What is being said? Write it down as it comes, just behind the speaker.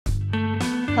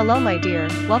Hello my dear,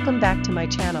 welcome back to my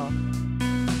channel.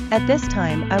 At this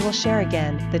time I will share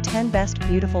again the 10 best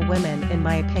beautiful women in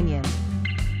my opinion.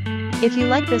 If you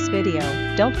like this video,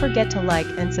 don't forget to like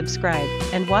and subscribe,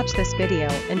 and watch this video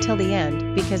until the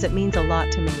end because it means a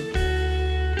lot to me.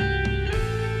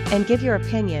 And give your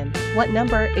opinion, what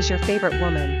number is your favorite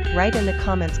woman? Write in the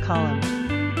comments column.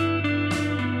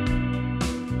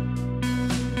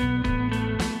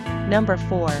 Number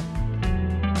 4.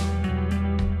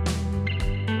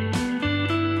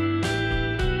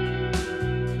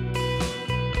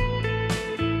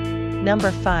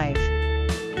 Number 5.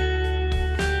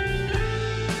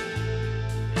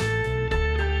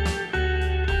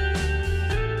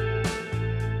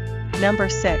 Number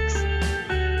 6.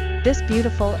 This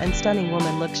beautiful and stunning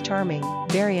woman looks charming,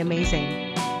 very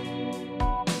amazing.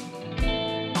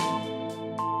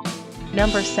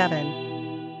 Number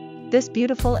 7. This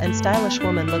beautiful and stylish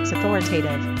woman looks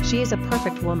authoritative, she is a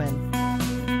perfect woman.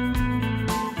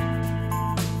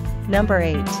 Number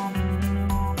 8.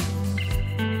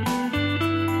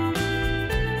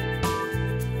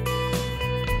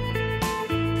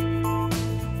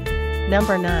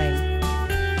 Number 9.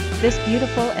 This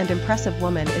beautiful and impressive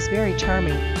woman is very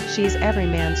charming, she is every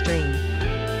man's dream.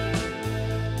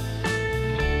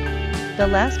 The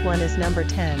last one is number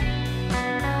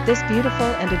 10. This beautiful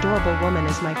and adorable woman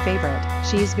is my favorite,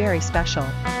 she is very special.